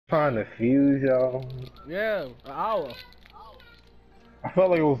Trying to fuse, y'all. Yeah, an hour. I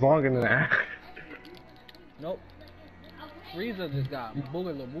felt like it was longer than that. Nope. Frieza just got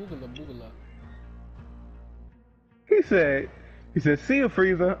boogala, boogala, boogala. He said, see you,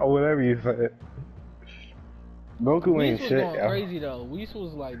 Frieza, or whatever you said. Goku Whis ain't was shit, going yo. crazy though. Whis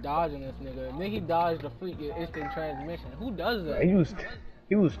was like dodging this nigga, and then he dodged the freaking instant transmission. Who does that? He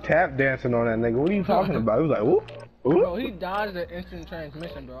was tap dancing on that nigga. What are you talking about? He was like, whoop, whoop. Bro, he dodged the instant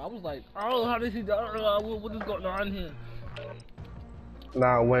transmission, bro. I was like, oh, how does he dodge? What is going on here?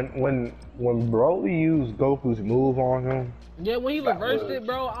 Nah, when Broly used Goku's move on him. Yeah, when he reversed it,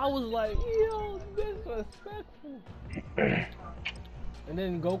 bro, I was like, yo, disrespectful. And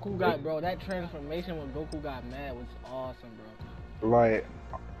then Goku got, bro, that transformation when Goku got mad was awesome, bro. Like,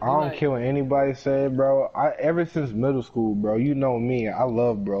 I don't care what anybody said, bro. Ever since middle school, bro, you know me. I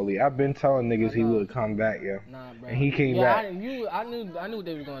love Broly. I've been telling niggas he would come back, yo. Nah, bro. And he came back. I knew what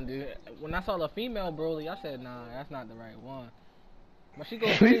they was gonna do. When I saw the female Broly, I said, nah, that's not the right one. But she go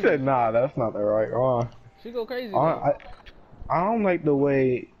crazy. He said, nah, that's not the right one. She go crazy. I don't like the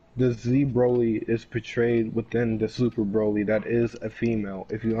way the Z Broly is portrayed within the Super Broly that is a female,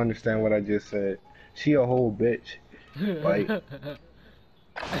 if you understand what I just said. She a whole bitch. Like,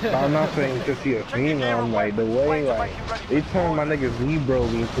 I'm not saying because she a female, I'm like, the way, like, they turned my nigga Z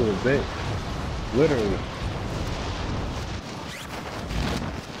Broly into a bitch. Literally.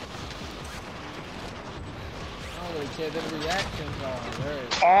 The reactions are very...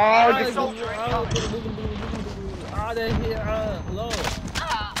 Oh, out of here, hello.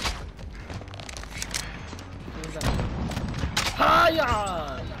 Hiya!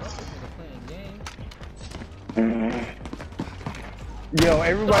 Yo,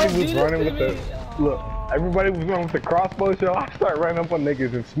 everybody was running with the... Look, everybody was running with the crossbow, so I start running up on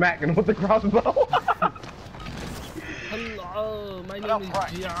niggas and smacking them with the crossbow. Hello, my name is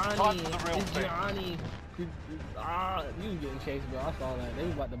Gianni. It's Gianni. You getting chased, bro. I saw that. They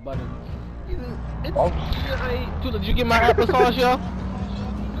was about to butter me. It's Dude, did you get my applesauce, yo? Man,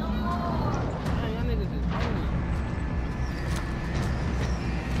 y'all niggas is hungry.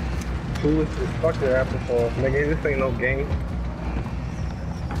 Foolish as fuck their applesauce, nigga. This ain't no game.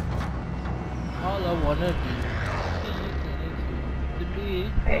 All I wanna do is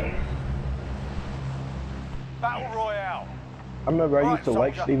be. Battle Royale. I remember I used to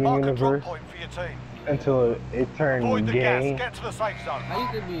like Steven Universe until it turned gay. Get to the safe zone. I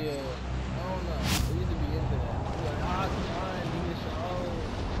used to be I don't know. I used to be into that. Like, come on, do this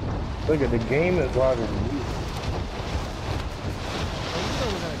show. Look at the game is louder than you. You know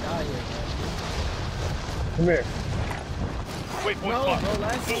we're gonna die here, man. Come here. Wait, no, bro,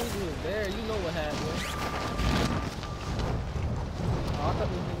 last time we was there, you know what happened. Oh, I thought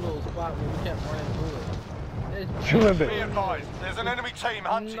this was a little spot where we kept running through it. Be advised, there's an enemy team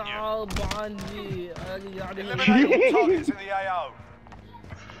hunting you. Eliminate all targets in the AO.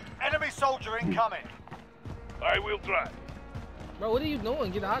 Enemy soldier incoming. I will try. Bro, what are you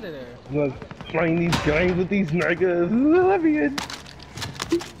doing? Get out of there. Look, playing these games with these niggas. Love you.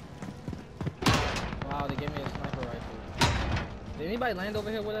 Wow, they gave me a sniper rifle. Did anybody land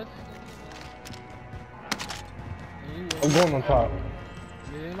over here with us? I'm going on top.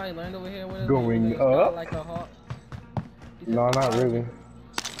 Did anybody land over here with us? Going up? Like a hawk? No, not really.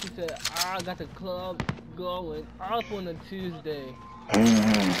 He said, I got the club going up on a Tuesday.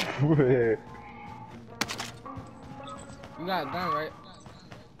 You got a gun, right?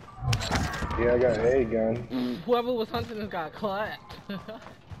 Yeah, I got a gun. Whoever was hunting us got clapped.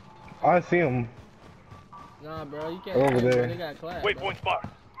 I see them. Nah, bro, you can't. Over there. They got clapped. Waypoint spot.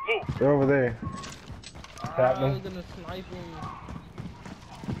 Move. They're over there. Tap them. I was gonna snipe him.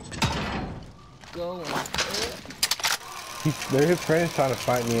 Going. They're his friends trying to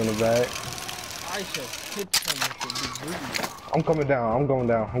fight me in the back. I should hit him with the big booty. I'm coming down. I'm going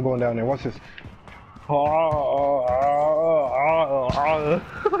down. I'm going down there. Watch this. I'm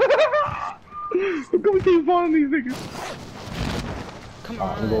gonna keep following these niggas. Come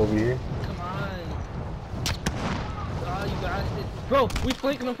on. I'm going over here. Come on. Oh, you got it. Bro, we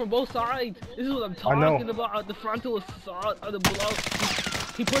flanking them from both sides. This is what I'm talking about. The frontal assault of the below.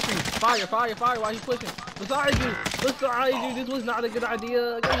 He pushing. Fire, fire, fire while he's pushing. Beside you. Beside you. This was not a good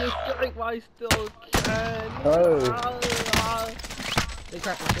idea. Give me a strike while he still can. Oh. They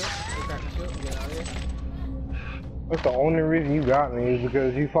cracked the ship. They cracked the ship. Get out of here. That's the only reason you got me is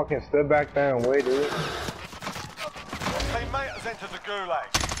because you fucking stood back there and waited. Your teammate has entered the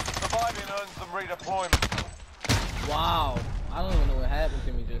gulag. Surviving earns them redeployment. Wow. I don't even know what happened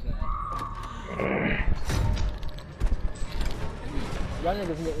to me just now. Y'all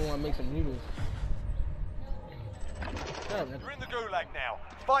niggas make me want to make some noodles. Shut up, nigga. You're in the gulag now.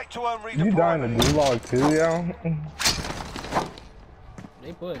 Fight to earn redeployment. You dying in the gulag too, yo?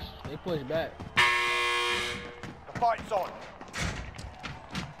 They push. They push back. The fight's on.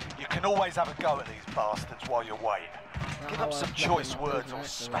 You can always have a go at these bastards while you wait. Give them some choice words or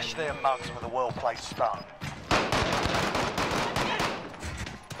smash their mugs with a well-placed stun.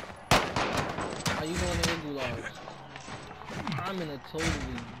 How you going in the gulag? I'm in a totally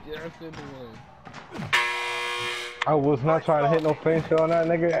different room. I was not trying to hit no face on that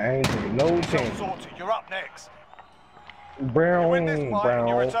nigga. I ain't taking no chance. Sorted. You're up next. Brown, You win this fight and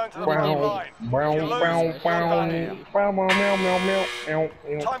you return to the front line. If you lose, you're done here.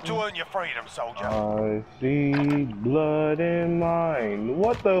 Time to earn your freedom, soldier. I see blood in mine.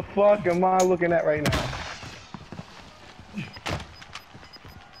 What the fuck am I looking at right now?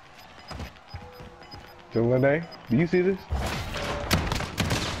 Lene, do you see this?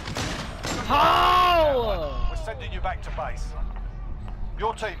 How? We're sending you back to base.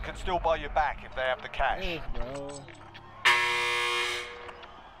 Your team can still buy you back if they have the cash. Yes, bro.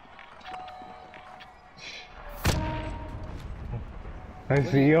 I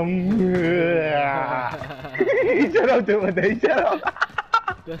see him. Shut up, Lene, shut up.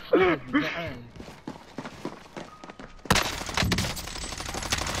 The fuck is done.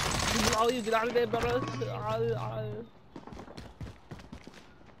 Oh, you get out of there, brother.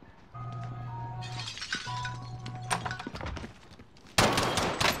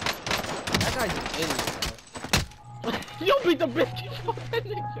 That guy's an idiot, bro. You beat the bitch.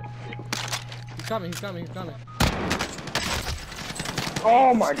 He's coming, he's coming, he's coming.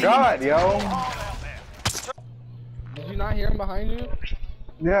 Oh my god, yo. Did you not hear him behind you?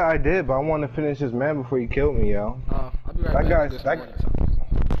 Yeah, I did, but I wanted to finish this man before he killed me, yo. I'll be right back.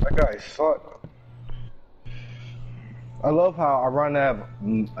 That guy sucked. I love how I run out of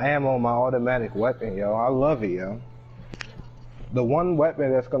ammo on my automatic weapon, yo. I love it, yo. The one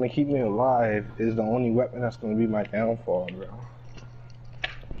weapon that's gonna keep me alive is the only weapon that's gonna be my downfall, bro.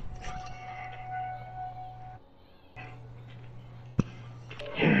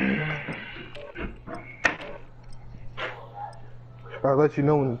 I'll let you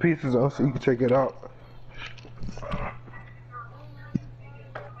know when the pieces are so you can check it out.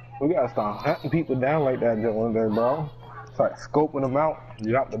 We gotta start hunting people down like that one day, bro. Start scoping them out.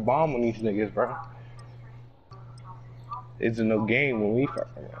 Drop the bomb on these niggas, bro. It's no game when we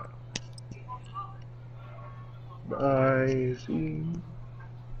fucking around. I see.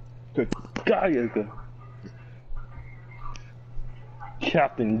 Good Gallagher.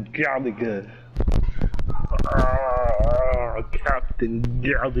 Captain Gallagher. Captain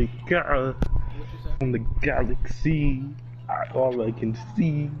Gallagher. From the galaxy. All I can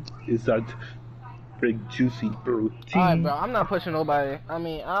see is that big juicy protein. Alright, bro, I'm not pushing nobody. I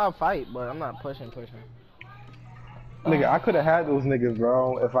mean, I'll fight, but I'm not pushing. Nigga, I could have had those niggas,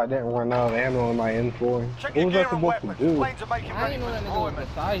 bro, if I didn't run out of ammo in my M4. Check What your was gear I and supposed to weapons. do? Planes are making I ready didn't for know that nigga was deployment.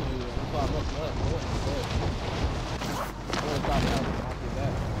 beside you. That's why I looked up.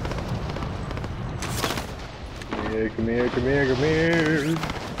 Come here, come here, come here.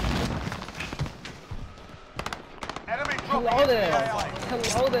 Enemy dropping Hello into the there. AO.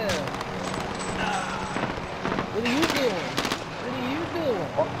 Hello there. What are you doing?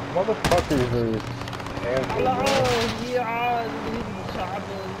 Motherfuckers are Hello. Yeah.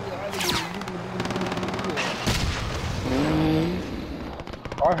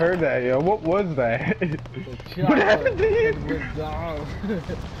 I heard that, yo. What was that? What happened to you?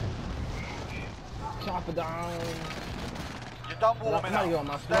 Chop it down. You're done warming Get up. on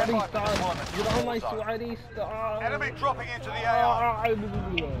my Stand sweaty by for stuff. deployment to Get the on my war zone. sweaty stuff. Enemy dropping into the AO.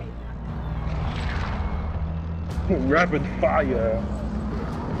 Rapid fire.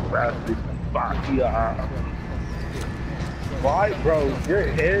 Rapid fire. Why, bro? Your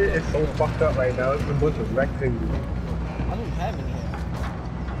head is so fucked up right now. It's a bunch of rectangles. I don't have any hair.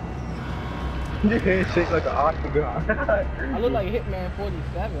 Your head shaped like an octagon. I look like Hitman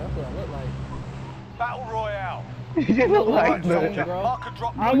 47. That's what I look like. Battle Royale. You look like Something, the... bro. Mark a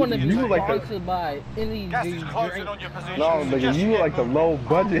drop I want to point be for your look like team. sponsored by any Gas is drink. closing on your position. No, nigga, Suggest you get look like the moving. low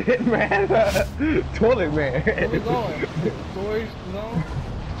budget man. Toilet man. Where we going? Storage zone?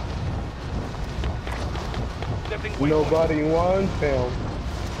 Nobody wants him.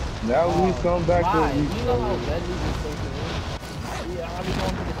 Now we come back Why? to You know how deadly this place is? Yeah, I'll be going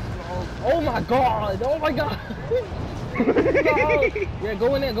to the smoke. Oh my god! Oh my god! No. Yeah,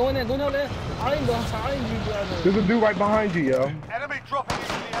 go in there, go in there, go down there. I'm behind you, brother. There's a dude right behind you, yo. Enemy dropping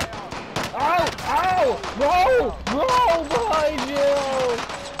into the AO. Ow! Ow! Bro! Bro! Behind you!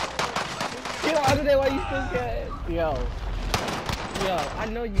 Get out of there while you still can. Yo. Yo, I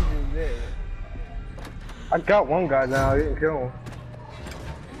know you did this. I got one guy now. I didn't kill him.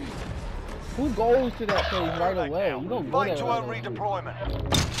 Who goes to that place right away? You don't go Fight there to right earn away. redeployment.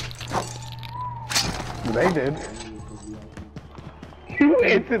 They did. You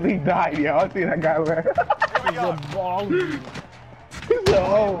instantly died, yo. I see that guy there. Here we go. The ball. He said,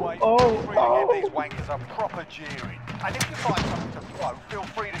 oh. Give these wankers a proper jeering. And if you find something to throw, feel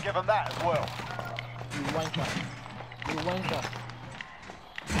free to give them that as well. You wanker. You wanker.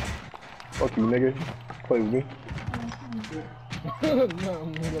 Fuck you, nigga. Play with me. No,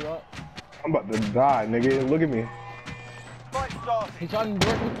 nigga, what? I'm about to die, nigga. Look at me. Fight started. He's trying to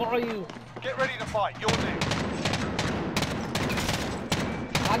work for you. Get ready to fight. You're next.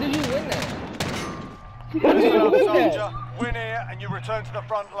 How did you win that? Soldier, win here and you return to the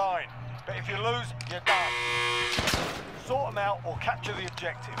front line. But if you lose, you're done. Sort them out or capture the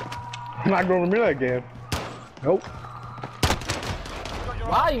objective. I'm not going to remember that game. Nope.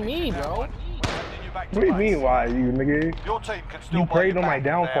 Why me, bro? What do you mean, why you, nigga? Your team can still You buy preyed you on my back if they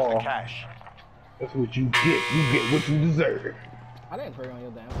have the downfall. cash. That's what you get. You get what you deserve. I didn't pray on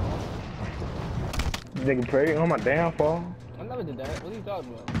your downfall. Nigga preyed on my downfall. I never did that. What are you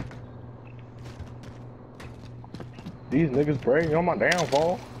talking about? These niggas preying on my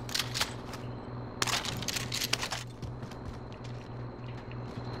downfall.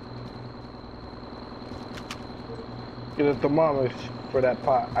 Get a thermometer for that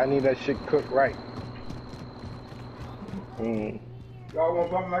pot. I need that shit cooked right. Y'all want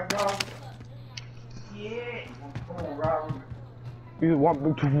something like that? Yeah. Come on, Robert. You want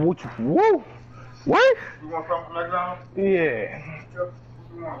me to woo? What? You want something like that? Yeah. What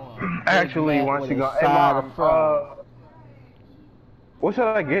you want? Actually, once you go, hey mom, what should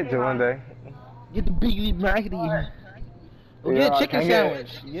I get, Jelande? Get the Big Mac. Or Yeah, get a chicken can I get-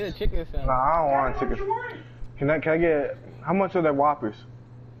 sandwich. Get a chicken sandwich. Nah, I don't want chicken. Can I get, how much are their Whoppers?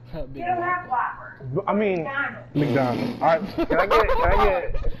 Big Mac. I mean, McDonald's. Alright, can I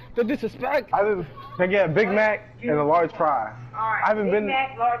get, The disrespect. can I get a Big Mac and a large fry? Alright, I haven't been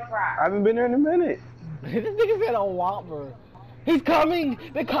Mac, large fry. I haven't been there in a minute. This nigga said a Whopper. He's coming.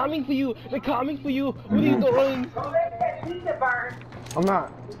 They're coming for you. They're coming for you. What are you doing? Don't let that pizza burn. I'm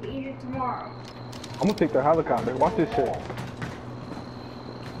not. We can eat it tomorrow. I'm gonna take the helicopter. Watch this shit.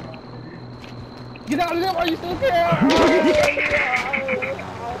 Get out of there while you still can.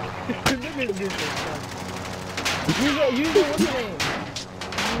 Use your what's your name?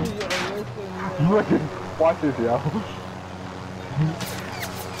 Use your listen. Watch this, yo.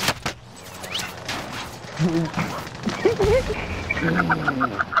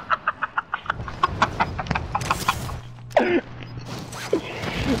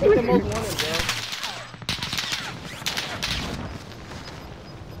 What's the most wanted, bro?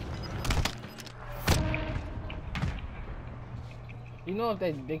 You know if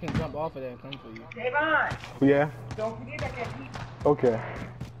they can jump off of there and come for you. Davon, Yeah? don't forget that pizza. Okay.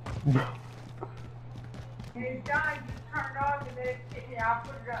 When it's done, just turn it off and let it sit there. I'll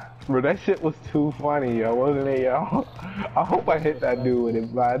put it up. Bro, that shit was too funny, yo, wasn't it, yo? I hope I hit that dude with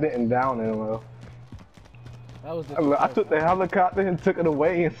it, but I didn't down him, though. That was I took the helicopter and took it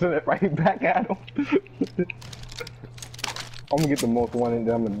away and sent it right back at him. I'm gonna get the most one and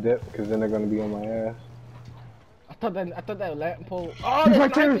then I'm gonna dip, because then they're gonna be on my ass. I thought that lamp pole. Oh, they're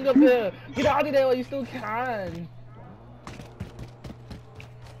Right there. sniping up there. Get out of there while you still can.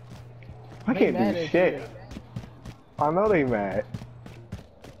 I They can't mad do at shit. you. I know they mad.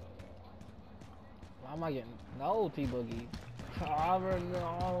 Why am I getting no T-Boogie?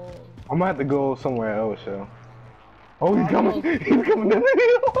 No. I'm gonna have to go somewhere else, yo. Oh, he's I coming. know. He's coming down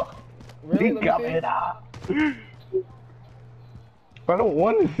the hill. Really? He's Let me see. coming up. I don't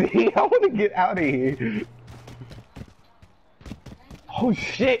want to see. I want to get out of here. Oh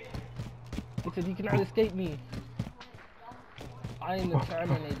shit! He said you cannot escape me. I am the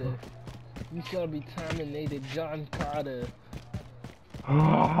Terminator. You shall be terminated, John Carter.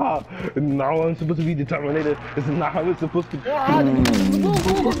 No, I'm supposed to be the Terminator. This is not how it's supposed to be. Get out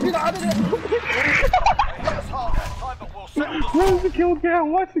of there! It's hard that time, but we'll settle the Where's the kill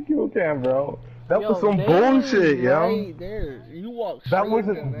cam? Watch the kill cam, bro. That was some they bullshit, yo. right there. You walk That straight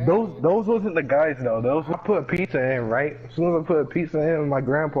wasn't in there. those wasn't the guys though. Those I put a pizza in, right? As soon as I put a pizza in, my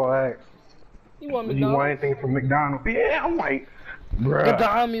grandpa asked, You want "Do you want McDonald's? anything from McDonald's?" Yeah, I'm like, The bruh,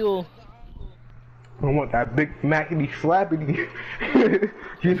 Damiel. I want that Big Mackety Slappity.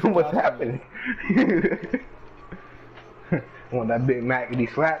 You know what's happening? I want that Big Mackety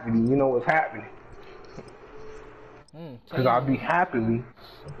Slappity. You know what's happening? Cause I'll be happily.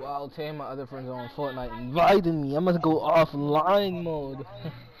 Well, I'll tell my other friends on Fortnite inviting me. I'm gonna go offline mode.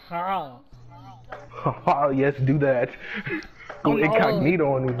 Ha. Oh yes, do that. Go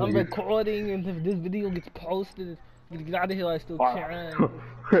incognito on these I'm niggas. recording, and if this video gets posted, get out of here. I still can.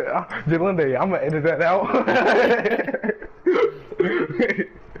 Jalinde, I'm gonna edit that out.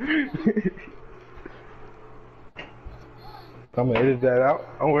 I'm gonna edit that out.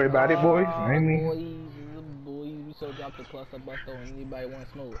 Don't worry about it, boys. I ain't me. Boys, we so drop the cluster buster on anybody want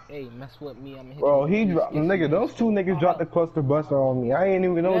to smoke. Hey, mess with me. I'm hit. Bro, he dropped, nigga. Those two niggas dropped the cluster buster on me. I ain't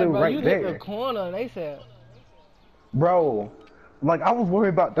even know they were right you there. Hit the corner, and they said, bro, like I was worried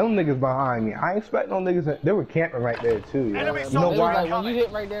about them niggas behind me. I ain't expect no niggas. They were camping right there too. You know why? Like, when you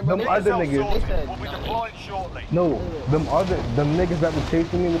hit right there, bro, them other niggas. They said, We'll be deploying shortly. No, them niggas that were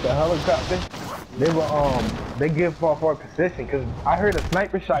chasing me with the helicopter. They were they give off our position because I heard a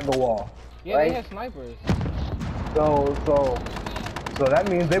sniper shot go off. Yeah, right? they had snipers. So that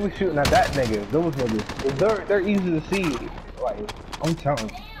means they were shooting at that nigga. Those niggas. They're easy to see. Like I'm telling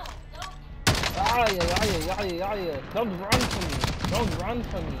you. Yeah. Don't run from me. Don't run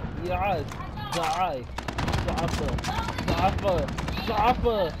from me. Yeah, die.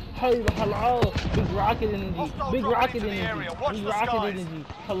 Suffer. Hey, hello. Big rocket energy. Big rocket energy.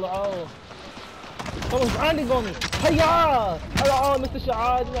 Hello. Someone's grinding on me. Hiya! Hello, Mr.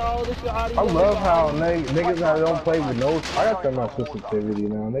 Shahad. No, the Shahad. I love how niggas that don't play with no. I got that much sensitivity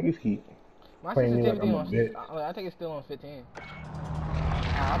now. Niggas keep playing me like I'm a bitch. I think it's still on 15.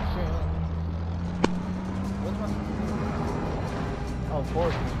 Option. What's my? Oh,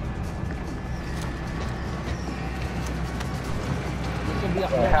 14.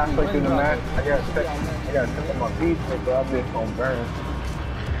 Halfway through the match, I gotta check on my beats, but I've been on burn.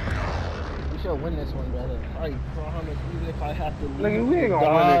 We should win this one, brother. I promise, even if I have to leave. Nigga, we ain't gonna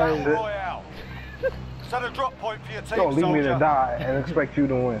win this shit. Set a drop point for your team, Don't leave me to die and expect you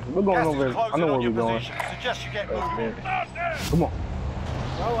to win. We're going over. I know where we're going. Suggest you get moving. Come on.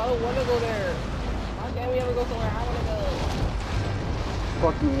 No, I don't want to go there. Why can't we ever go somewhere I want to go?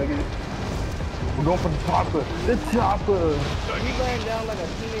 Fuck you, nigga. We're going for the chopper. The chopper. You ran down like a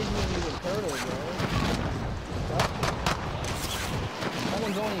teenage mutant ninja turtle, bro.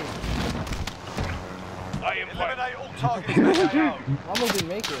 Someone's on you. Eliminate all targets. I'm gonna be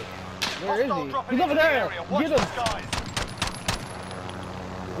make it. Where is he? He's over there. Get him.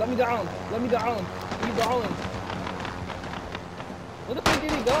 Let me down. He's down. Where the fuck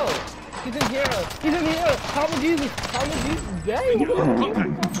did he go? He's in here. How Jesus? Dang.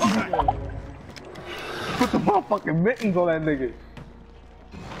 Put the motherfucking mittens on that nigga.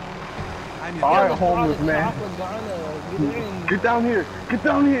 Alright, homeless man. Get down here.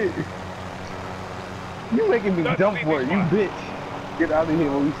 You making me jump for it, you bitch. Get out of here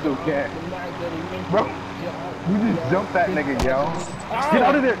while we still can. Bro, you just jumped that nigga, yo. Get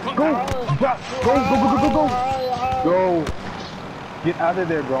out of there. Go. Go. Get out of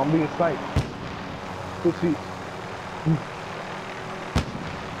there, bro. I'm being sniped. Pussy.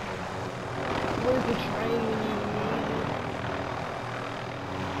 Where's the train when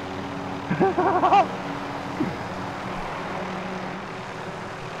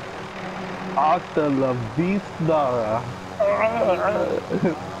Hasta la vista.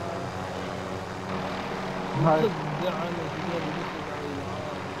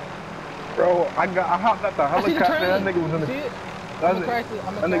 Bro, I hopped out the helicopter. That nigga was in the. That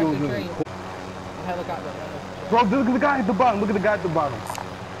nigga was in the. Bro, look at the guy at the bottom.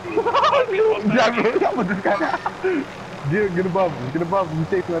 Get above him. You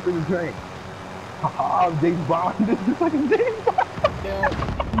chasing after the train. I'm James Bond. This is fucking James Bond.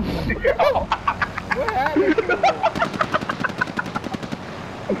 What happened?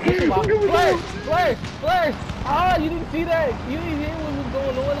 Flash! Ah, you didn't see that. You didn't hear what was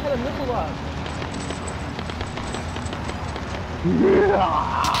going on. I had a missile lock.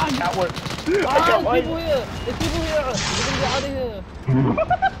 I got one. People here. There's people here.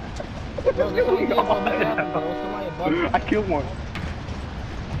 We're gonna get out of here. I killed one.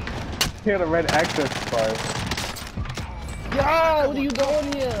 He had a red access card. Yeah, what are you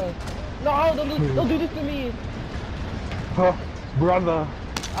doing here? No, don't do this to me. Huh, brother.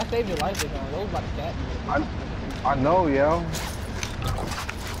 I saved your life this time. Those about to cat me. I know, yo.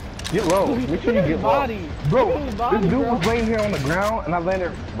 Get low. Make sure you get low. Bro, this dude was laying here on the ground, and I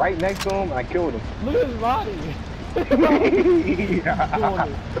landed right next to him, and I killed him. Look at his body.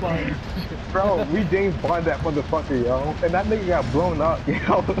 Bro, we James Bond that motherfucker, yo. And that nigga got blown up,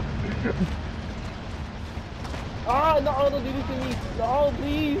 yo. Ah, no, don't do this to me. No,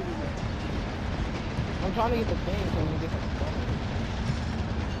 please. I'm trying to get the thing so we can get some fun.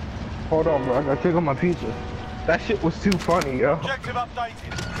 Hold on, bro. I gotta check on my pizza. That shit was too funny, yo. Objective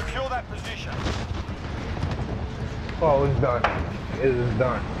updated. Secure that position. Oh, it's done. It is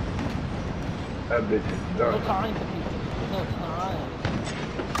done. That bitch is done. No time for pizza. no time.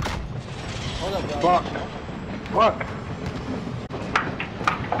 Hold up, bro. Fuck. Fuck.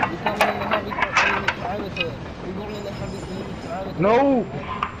 We coming in the heavy childhood. We going in the heavy childhood. No!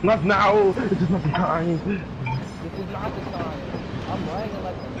 Not now! This is not the time. This is not the time. I'm lagging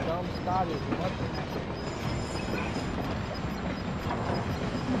like a dumb Scottish. What the?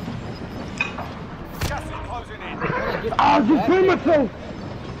 Gas is closing in. Ah, just kill myself!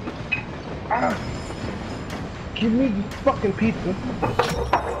 Ah. Give me the fucking pizza.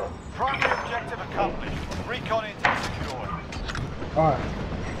 Primary objective accomplished. Recon intel secured. Alright.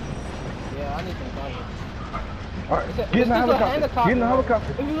 Yeah, I need some cover. Alright. It's Get in the helicopter. Get in the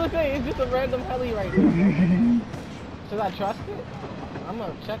helicopter. If you look at it, it's just a random heli right there. Should I trust it? I'm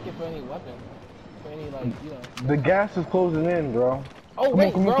gonna check it for any weapon. For any, like, you know. The gas is closing in, bro. Oh, Come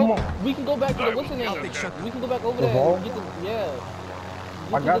wait, on, bro. come on. We can go back to the what's the name? We can go back over The there. vault? And get the, yeah.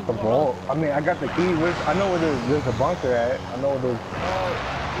 I got the vault. I mean, I got the key. I know where there's a bunker at. I know where there's...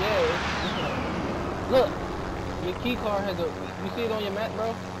 Yeah. Look. Your key card has a... You see it on your map,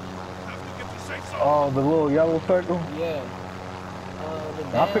 bro? Oh, the little yellow circle? Yeah.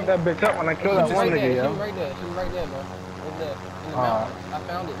 I picked that bitch up when I killed that one nigga, yo. She was right there. She was right there, bro. Right there. In the mountain. I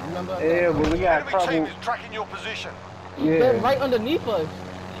found it. Remember? Yeah, but we got Enemy trouble. team is tracking your position. Yeah. They're right underneath us.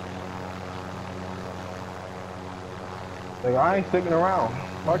 Like, I ain't sticking around.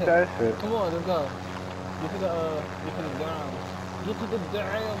 Fuck that shit. Come on, let's go. Get to the ground. Get to the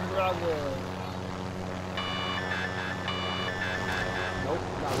damn brother. Nope,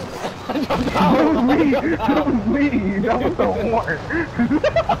 not with That was me! That was the horn!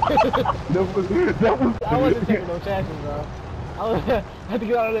 that was I wasn't taking no chances, bro. I had to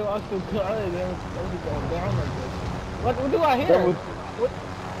get out of there while I was still cutting. I was going down like this. What do I hear? That was... What?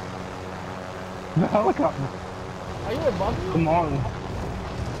 The helicopter. Are you above me? Come on.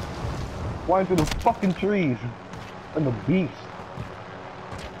 Flying through the fucking trees. And the beast.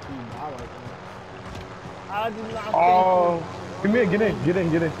 I did not think Oh. Come here, get in. It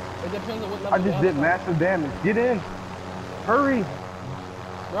depends on what level I just did massive damage. Get in. Hurry.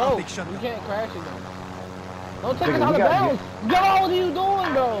 Bro, you can't crash it though. Don't take Nigga, it out of we gotta bounds. Yo, what are you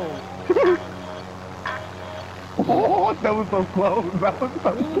doing, bro? Oh, that was so close. That was so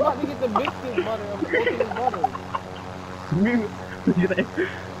We was about to get the biscuit butter. I'm cooking the butter. Get in.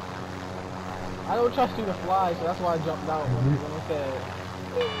 I don't trust you to fly, so that's why I jumped out when I said,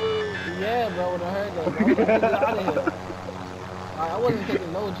 yeah, bro, when I heard that, bro. Get out of here. I wasn't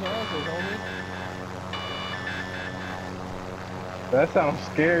taking no chances, homie. That sounds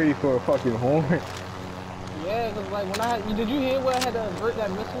scary for a fucking horn. Yeah, cause like when did you hear where I had to avert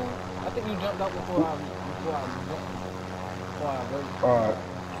that missile? I think you jumped out before I averted. Alright.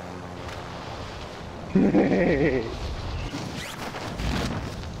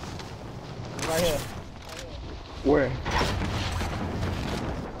 Right here. Where?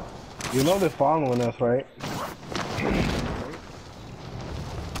 You know they're following us, right?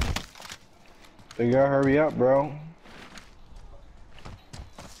 They gotta hurry up, bro.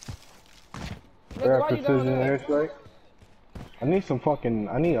 They got precision airstrike. I need some fucking.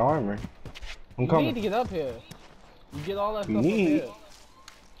 I need armor. I'm coming. You need to get up here. You get all that stuff up need here.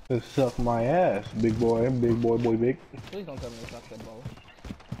 to suck my ass, big boy, big. Please don't tell me to suck that ball.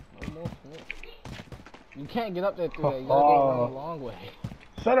 No more shit. You can't get up there through that. You gotta go around the long way.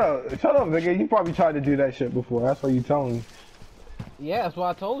 Shut up, nigga. You probably tried to do that shit before. That's why you telling me. Yeah, that's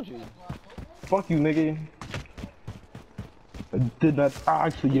what I told you. Fuck you, nigga. I did not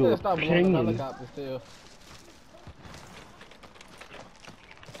actually You you gotta a stop blowing the pain. helicopter still.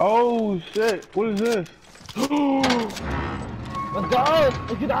 Oh shit! What is this? Let's go!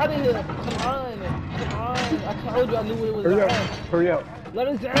 Let's get out of here! Come on! Come on! I told you I knew it was Hurry up! on. Hurry up! Let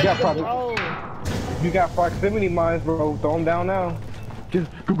us down! You got Let's go! You got proximity mines, bro. Throw them down now.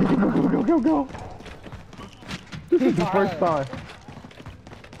 Just go. This is the first time.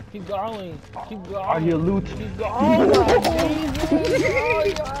 Keep going. Keep going. Are you loot? Keep going. Oh my Jesus! Oh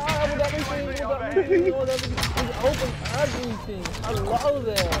God! With everything. Open everything. I love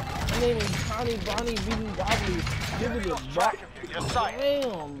that. My name is Johnny Bonnie Beating Bobbly. Give it a back.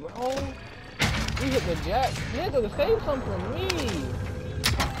 Damn, bro. We hit the jack. Nigga, save some for me.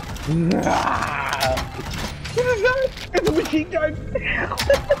 Nah. What is that? It's a machine gun.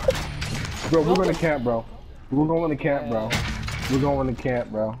 Bro, we're gonna camp, bro. We're going to camp, bro. We're going to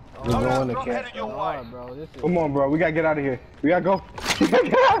camp, bro. We're going to camp. Bro, this is... Come on, bro. We gotta get out of here. We gotta go. We gotta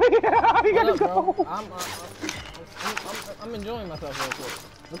get out of here. We gotta go. I'm enjoying myself real quick.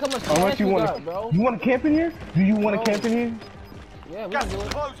 Look how much Unless you want to, bro. you want to camp in here? Do you want to camp in here? Yeah, we Gas can do is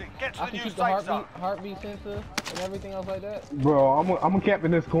it. closing. Get to I the can new keep the safe zone. heartbeat sensor and everything else like that. Bro, I'm gonna camp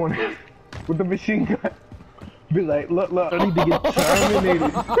in this corner with the machine gun. Be like, look, I need to get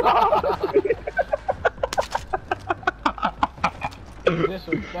terminated.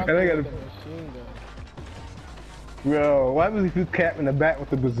 Disrespectful And I gotta- with the machine gun. Bro, what happens if you cap in the back with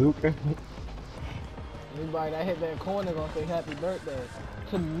the bazooka? Anybody that hit that corner gonna say happy birthday.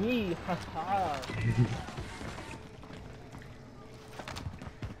 To me, haha.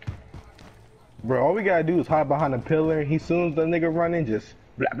 Bro, all we gotta do is hide behind a pillar. He soon as the nigga running, just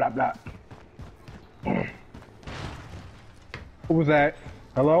blah blah blah. What was that?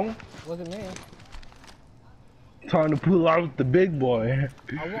 Hello? Wasn't me. Trying to pull out the big boy.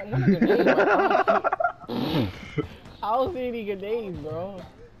 I want one of the grenades, bro. I don't see any grenades, bro.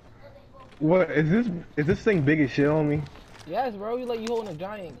 What is this? Is this thing big as shit on me? Yes, bro. You holding a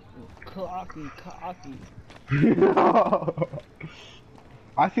giant cocky.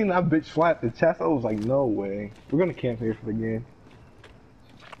 I seen that bitch slap the chest. I was like, no way. We're gonna camp here for the game.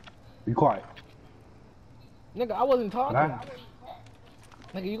 Be quiet. Nigga, I wasn't talking. Nah.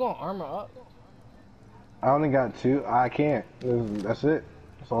 Nigga, you gonna armor up? I only got 2. I can't. That's it.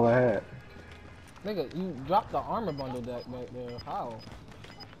 That's all I had. Nigga, you dropped the armor bundle back there. How?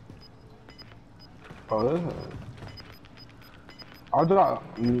 Oh, this is... I'll drop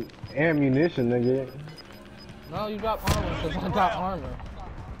ammunition, nigga. No, you dropped armor because I got armor.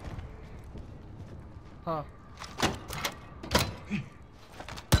 Huh.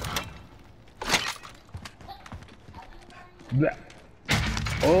 Blah.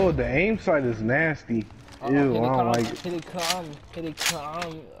 Oh, the aim sight is nasty. Ew, I don't like it. Here they come.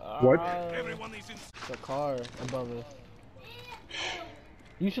 What? The car above us.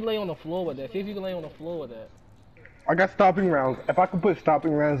 You should lay on the floor with that. See if you can lay on the floor with that. I got stopping rounds. If I can put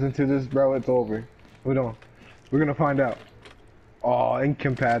stopping rounds into this, bro, it's over. Hold on. We're gonna find out. Oh,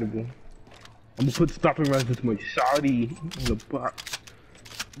 incompatible. I'm gonna put stopping rounds into my shawty in the box.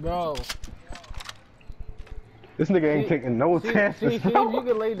 Bro. This nigga ain't taking no chances. See if you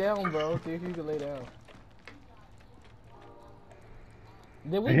can lay down, bro. See if you can lay down.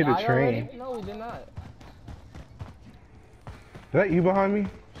 Did we hit a die train. already? No, we did not. Is that you behind me?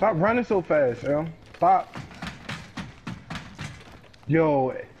 Stop running so fast, yo. Stop.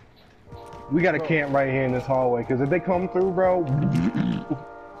 Yo, we gotta camp right here in this hallway, cause if they come through, bro,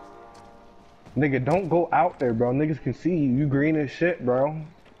 nigga, don't go out there, bro. Niggas can see you. You green as shit, bro.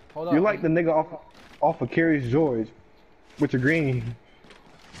 Hold on. You're like the nigga off of Curious George, with your green.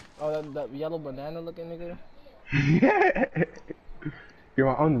 Oh, that yellow banana looking nigga? Yeah. You're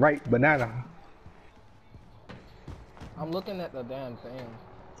an unripe banana. I'm looking at the damn thing.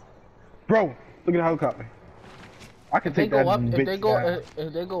 Bro, look at the helicopter. I can take that bitch down.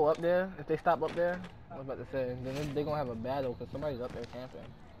 If they go up there, if they stop up there, I was about to say, then they're gonna have a battle because somebody's up there camping.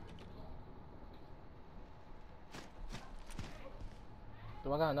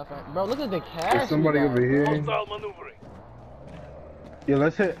 Do I got enough? Bro, look at the cash. There's somebody we got. over here. Yeah,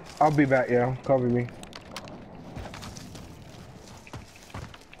 let's hit. I'll be back, yo. Cover me.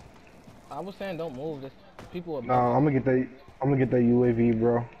 I was saying don't move. There's people are. No, I'm gonna get that UAV,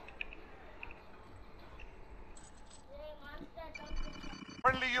 bro.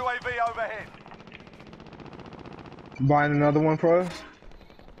 Friendly UAV overhead. Buying another one for us?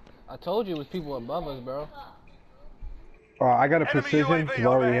 I told you it was people above us, bro. I got a Enemy precision, UAV cause I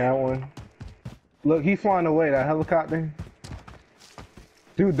already overhead. had one. Look, he's flying away, that helicopter.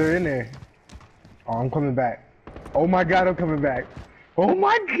 Dude, they're in there. Oh, I'm coming back. Oh my god, I'm coming back. Oh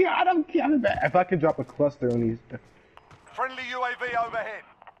my god, I'm coming back. If I can drop a cluster on these. Friendly UAV overhead.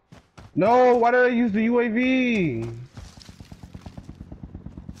 No, why did I use the UAV?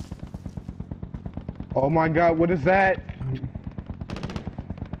 Oh my god, what is that?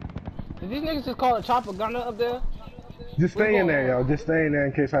 Did these niggas just call a chopper gunner up there? Just stay in there, yo. Just stay in there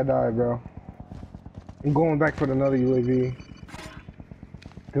in case I die, bro. I'm going back for another UAV.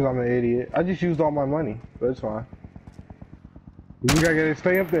 Because I'm an idiot. I just used all my money, but it's fine. We gotta get it,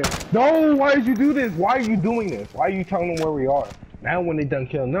 stay up there. No, why did you do this? Why are you doing this? Why are you telling them where we are? Now when they done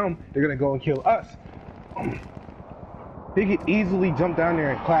killing them, they're gonna go and kill us. They could easily jump down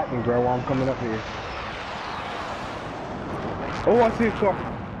there and clap me, bro, while I'm coming up here. Oh, I see a car.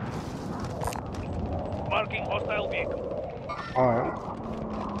 Marking hostile vehicle.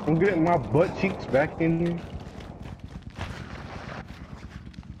 Alright. I'm getting my butt cheeks back in here.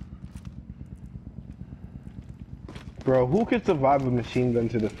 Bro, who could survive a machine gun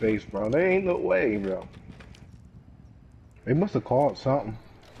to the face, bro? There ain't no way, bro. They must have called something.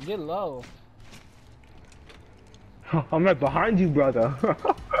 Get low. I'm right behind you, brother.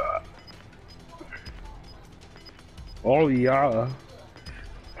 Oh, yeah.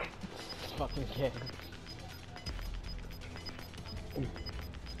 Fucking kid.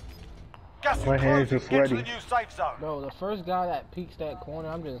 Gas is My hands closing. are Get to the sweaty. new safe zone. Bro, the first guy that peeks that corner,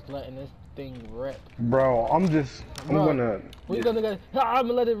 I'm just letting this thing rip. Bro, I'm Bro, gonna. we gonna go, I'm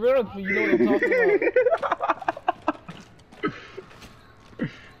gonna let it rip. You know what I'm talking about.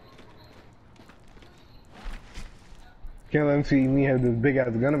 Can't let him see me have this big ass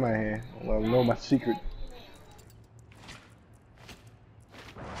gun in my hand. Well, know my secret.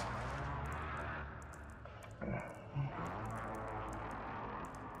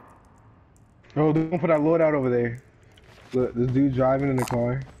 Oh, don't put that loadout over there. Look, this dude driving in the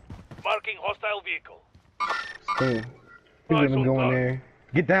car. Marking hostile vehicle. Oh, he's gonna go in there.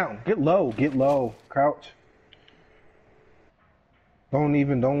 Get down, get low, crouch. Don't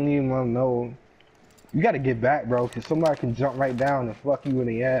even let him know. You gotta get back, bro, cause somebody can jump right down and fuck you in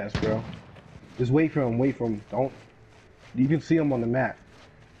the ass, bro. Just wait for him, don't. You can see him on the map.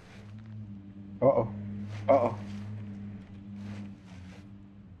 Uh-oh.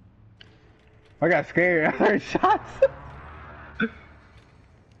 I got scared. I heard shots.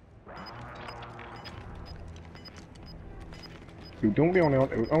 Dude, don't be on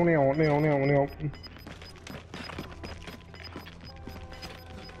there.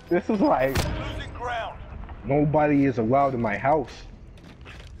 This is like Losing ground. nobody is allowed in my house.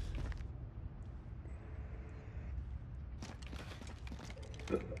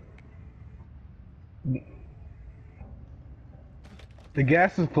 The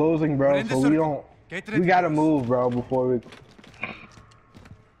gas is closing, bro, so we don't. We gotta move, bro, before we.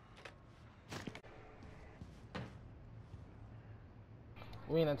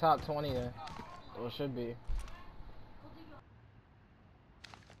 We in the top 20 there. Or should be.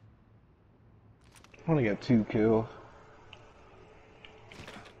 Only got 2 kills.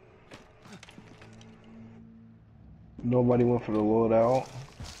 Nobody went for the loadout.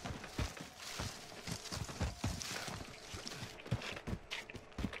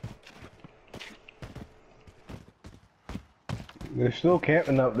 They're still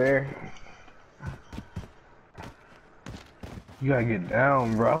camping up there. You gotta get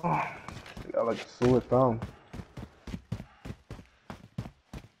down, bro. You got like a sore thumb.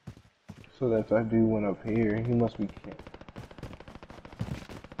 So that that dude went up here. He must be camping.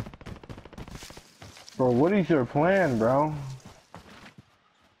 Bro, what is your plan, bro?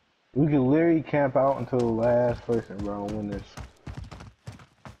 We could literally camp out until the last person, bro, win this.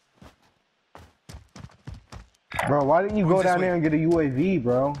 Bro, why didn't you go down there and get a UAV,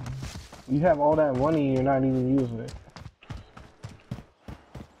 bro? You have all that money and you're not even using it.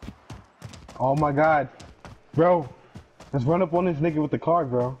 Oh my god. Bro, let's run up on this nigga with the car,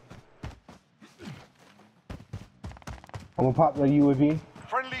 bro. I'm gonna pop the UAV.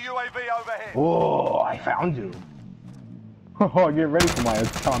 Friendly UAV overhead. Oh, I found you. Oh, get ready for my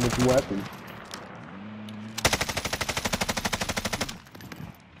atomic weapon.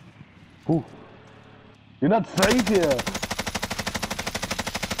 Ooh. You're not safe here.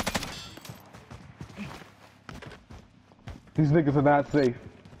 These niggas are not safe.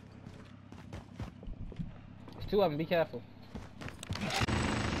 There's 2 of them, be careful.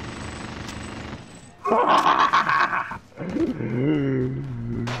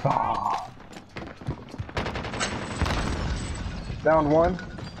 Down 1.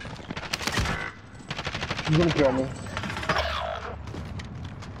 He's gonna kill me.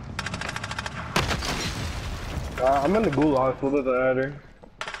 I'm in the gulag, so it doesn't matter.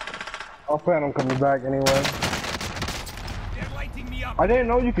 I'll plan on coming back anyway. They're lighting me up. I didn't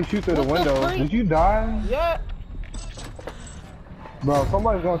know you could shoot through the window. Did you die? Yeah. Bro,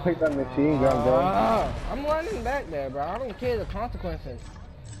 somebody's gonna take that machine gun, bro. I'm running back there, bro. I don't care the consequences.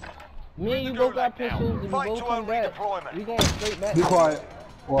 Me and you both got pistols. If we both come back, we going straight back. Be quiet.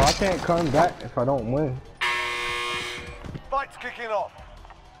 Well, I can't come back if I don't win. Fight's kicking off.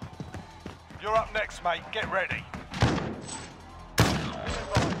 You're up next, mate. Get ready.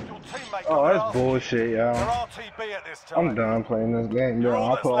 Your teammate Oh, got that's their bullshit, They're y'all. RTB at this time. I'm done playing this game,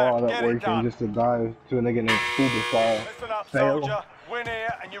 bro. I put all that work in just to die to a nigga named Superstar. Listen up, Fail. soldier. Win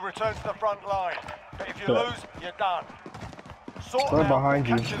here and you return to the front line. But if you lose, you're done. Sort Right out behind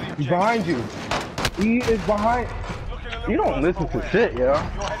you. and capture the He's behind you. He is behind. objective. Looking a little You don't worse listen for to wear. shit, yo.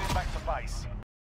 You're